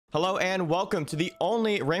Hello and welcome to the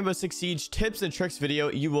only Rainbow Six Siege tips and tricks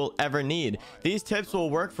video you will ever need. These tips will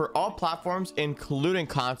work for all platforms, including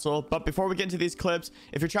console. But before we get into these clips,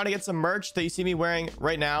 if you're trying to get some merch that you see me wearing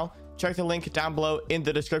right now, check the link down below in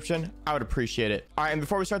the description. I would appreciate it. All right, and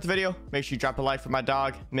before we start the video, make sure you drop a like for my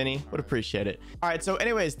dog, Minnie. Would appreciate it. All right, so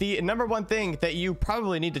anyways, the number one thing that you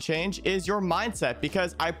probably need to change is your mindset,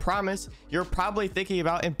 because I promise you're probably thinking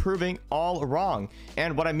about improving all wrong.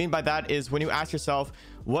 And what I mean by that is when you ask yourself,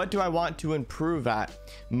 what do I want to improve at?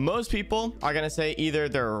 Most people are going to say either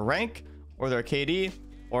their rank or their KD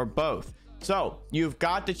or both. So you've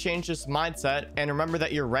got to change this mindset and remember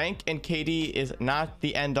that your rank and KD is not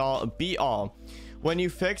the end all be all. When you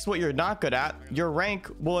fix what you're not good at, your rank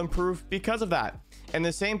will improve because of that. And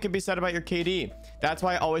the same can be said about your KD. That's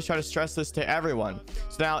why I always try to stress this to everyone.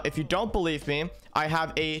 So now, if you don't believe me, I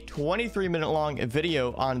have a 23-minute long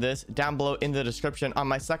video on this down below in the description on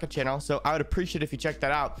my second channel. So I would appreciate if you check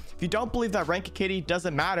that out. If you don't believe that rank and KD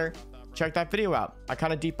doesn't matter, check that video out. I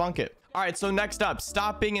kind of debunk it. All right, so next up,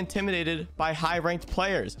 stop being intimidated by high-ranked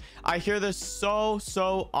players. I hear this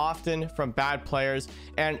so often from bad players,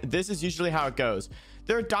 and this is usually how it goes.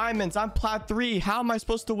 They're diamonds, I'm plat 3. How am I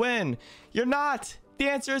supposed to win? You're not. The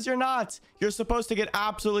answer is you're not. You're supposed to get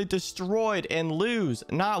absolutely destroyed and lose,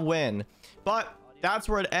 not win. But that's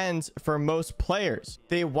where it ends for most players.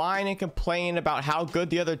 They whine and complain about how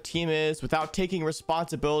good the other team is without taking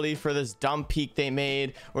responsibility for this dumb peak they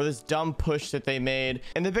made or this dumb push that they made.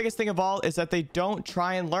 And the biggest thing of all is that they don't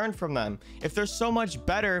try and learn from them. If they're so much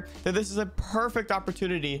better, then this is a perfect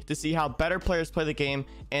opportunity to see how better players play the game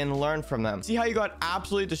and learn from them. See how you got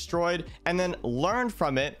absolutely destroyed and then learn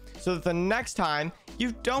from it so that the next time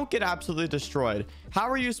you don't get absolutely destroyed. How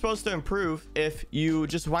are you supposed to improve if you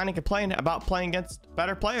just whine and complain about playing against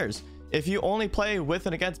better players? If you only play with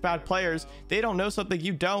and against bad players, they don't know something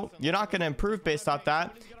you don't. You're not going to improve based off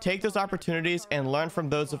that. Take those opportunities and learn from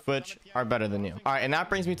those of which are better than you. All right, and that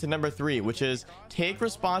brings me to number 3, which is take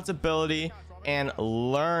responsibility and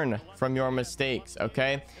learn from your mistakes.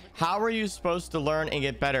 Okay, how are you supposed to learn and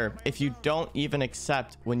get better if you don't even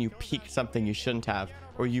accept when you peaked something you shouldn't have,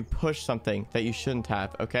 or you push something that you shouldn't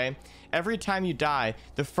have? Okay, every time you die,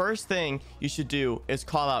 the first thing you should do is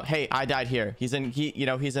call out, hey, I died here. He's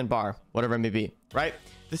in bar, whatever it may be, right?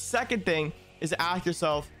 The second thing is to ask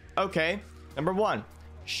yourself, okay, number 1,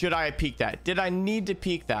 should I have peaked that? Did I need to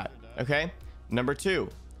peak that? Okay, number 2,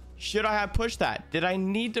 should I have pushed that? Did I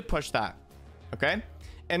need to push that? Okay,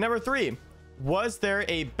 and number 3, was there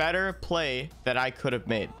a better play that I could have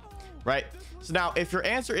made? Right? So now, if your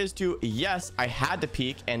answer is to yes, I had to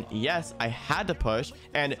peak, and yes, I had to push,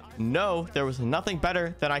 and no, there was nothing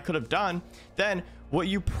better that I could have done, then what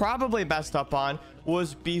you probably messed up on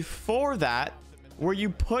was before that, where you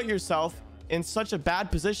put yourself in such a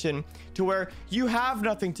bad position to where you have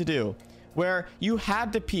nothing to do, where you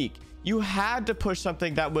had to peak. You had to push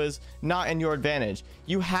something that was not in your advantage.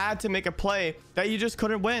 You had to make a play that you just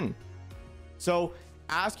couldn't win. So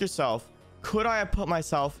ask yourself, could I have put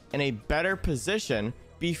myself in a better position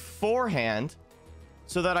beforehand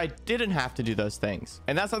so that I didn't have to do those things?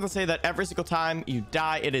 And that's not to say that every single time you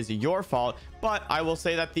die, it is your fault. But I will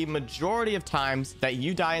say that the majority of times that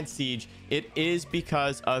you die in Siege, it is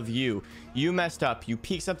because of you. You messed up. You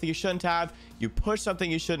peaked something you shouldn't have. You pushed something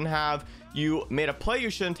you shouldn't have. You made a play you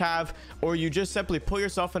shouldn't have, or you just simply put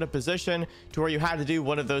yourself in a position to where you had to do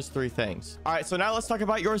one of those 3 things. All right, so now let's talk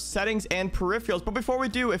about your settings and peripherals. But before we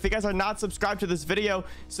do, if you guys are not subscribed to this video,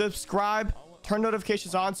 subscribe, turn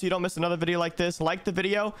notifications on so you don't miss another video like this. Like the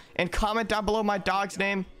video and comment down below my dog's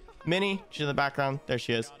name, Minnie. She's in the background. There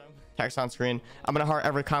she is. Text on screen. I'm gonna heart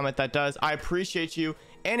every comment that does. I appreciate you.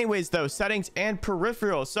 Anyways, though, settings and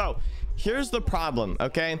peripherals. So here's the problem.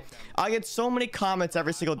 Okay, I get so many comments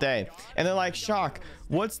every single day and they're like, Shawk,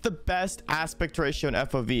 what's the best aspect ratio in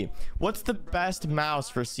FOV? What's the best mouse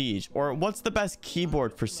for Siege? Or what's the best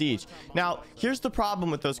keyboard for Siege? Now, here's the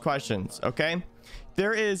problem with those questions. Okay,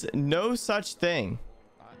 there is no such thing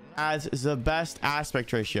as the best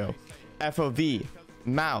aspect ratio, FOV,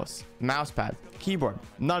 mouse, mousepad, keyboard,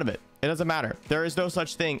 none of it. It doesn't matter. There is no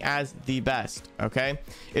such thing as the best. Okay,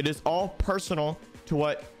 it is all personal to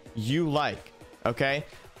what you like. Okay,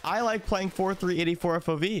 I like playing 4.384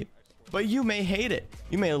 FOV, but you may hate it.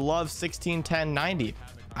 You may love 16:10:90.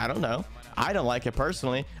 I don't know. I don't like it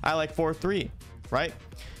personally. I like 4.3, right?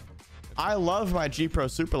 I love my G Pro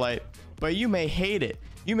Superlight, but you may hate it.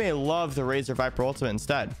 You may love the Razer Viper Ultimate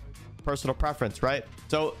instead. Personal preference, right?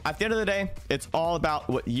 So at the end of the day, it's all about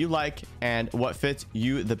what you like and what fits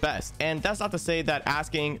you the best. And that's not to say that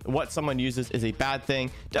asking what someone uses is a bad thing.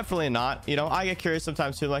 Definitely not. You know, I get curious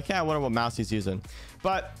sometimes too, like, yeah, I wonder what mouse he's using.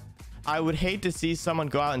 But I would hate to see someone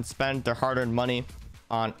go out and spend their hard-earned money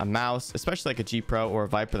on a mouse, especially like a G Pro or a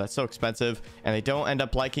Viper that's so expensive, and they don't end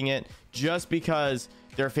up liking it just because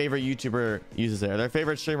their favorite YouTuber uses it, or their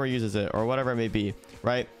favorite streamer uses it, or whatever it may be,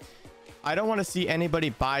 right? I don't want to see anybody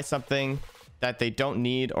buy something that they don't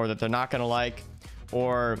need, or that they're not going to like,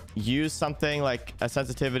 or use something like a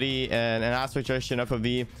sensitivity and an aspect ratio and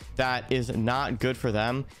FOV that is not good for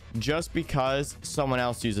them just because someone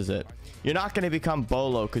else uses it. You're not going to become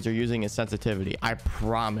Bolo because you're using a sensitivity. I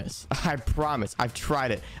promise. I promise. I've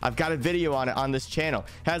tried it. I've got a video on it on this channel.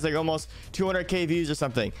 It has like almost 200k views or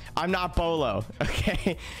something. I'm not Bolo,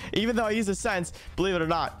 okay? Even though I use a Sens, believe it or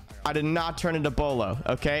not, I did not turn into Bolo,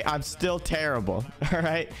 okay? I'm still terrible, all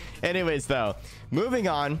right? Anyways, though, moving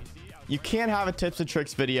on. You can't have a tips and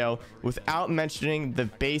tricks video without mentioning the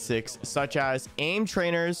basics such as aim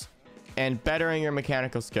trainers and bettering your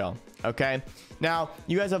mechanical skill. Okay, now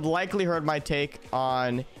you guys have likely heard my take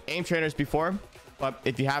on aim trainers before, but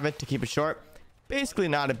if you haven't, to keep it short, basically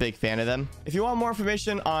not a big fan of them. If you want more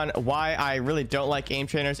information on why I really don't like aim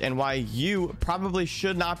trainers and why you probably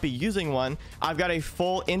should not be using one, I've got a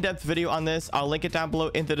full in-depth video on this. I'll link it down below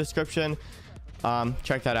in the description.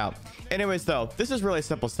 Check that out. Anyways, though, this is really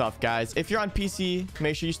simple stuff, guys. If you're on PC,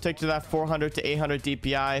 make sure you stick to that 400 to 800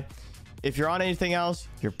 DPI. If you're on anything else,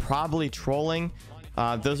 you're probably trolling.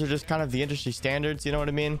 Those are just kind of the industry standards, you know what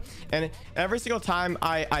I mean? And every single time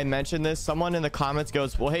I mention this, someone in the comments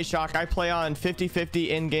goes, well, hey Shawk, I play on 50-50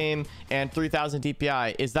 in-game and 3000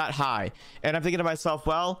 DPI. Is that high? And I'm thinking to myself,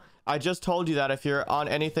 well, I just told you that if you're on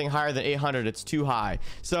anything higher than 800, it's too high.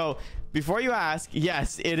 So before you ask,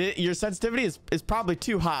 yes, your sensitivity is probably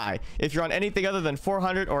too high if you're on anything other than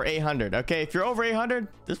 400 or 800. Okay, if you're over 800,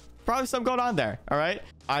 there's probably something going on there. All right,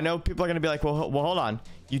 I know people are going to be like, well, hold on,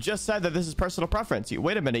 you just said that this is personal preference.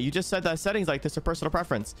 Wait a minute, you just said that settings like this are personal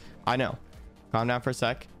preference. I know. Calm down for a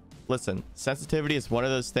sec. Listen, sensitivity is one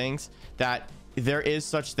of those things that there is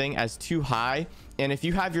such thing as too high, and if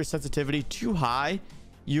you have your sensitivity too high,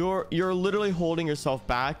 you're literally holding yourself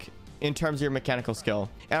back in terms of your mechanical skill.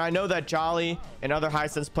 And I know that Jolly and other high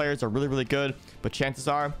sense players are really good, but chances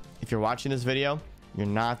are, if you're watching this video, you're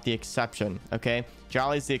not the exception. Okay,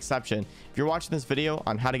 Jolly's the exception. If you're watching this video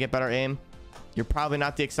on how to get better aim, you're probably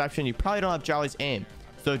not the exception. You probably don't have Jolly's aim,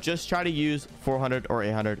 so just try to use 400 or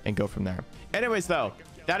 800 and go from there. Anyways, though,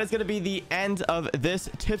 that is going to be the end of this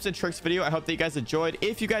tips and tricks video. I hope that you guys enjoyed.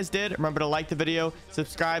 If you guys did, remember to like the video,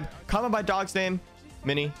 subscribe, comment my dog's name,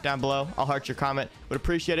 Mini, down below. I'll heart your comment. Would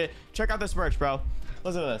appreciate it. Check out this merch, bro.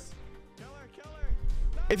 Listen to this.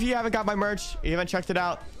 If you haven't got my merch, you haven't checked it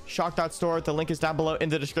out, Shawk.store. The link is down below in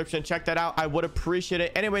the description. Check that out. I would appreciate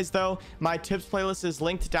it. Anyways, though, my tips playlist is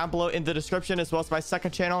linked down below in the description, as well as my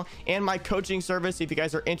second channel and my coaching service. If you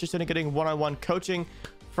guys are interested in getting one-on-one coaching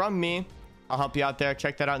from me, I'll help you out there.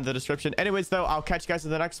 Check that out in the description. Anyways, though, I'll catch you guys in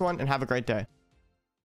the next one, and have a great day.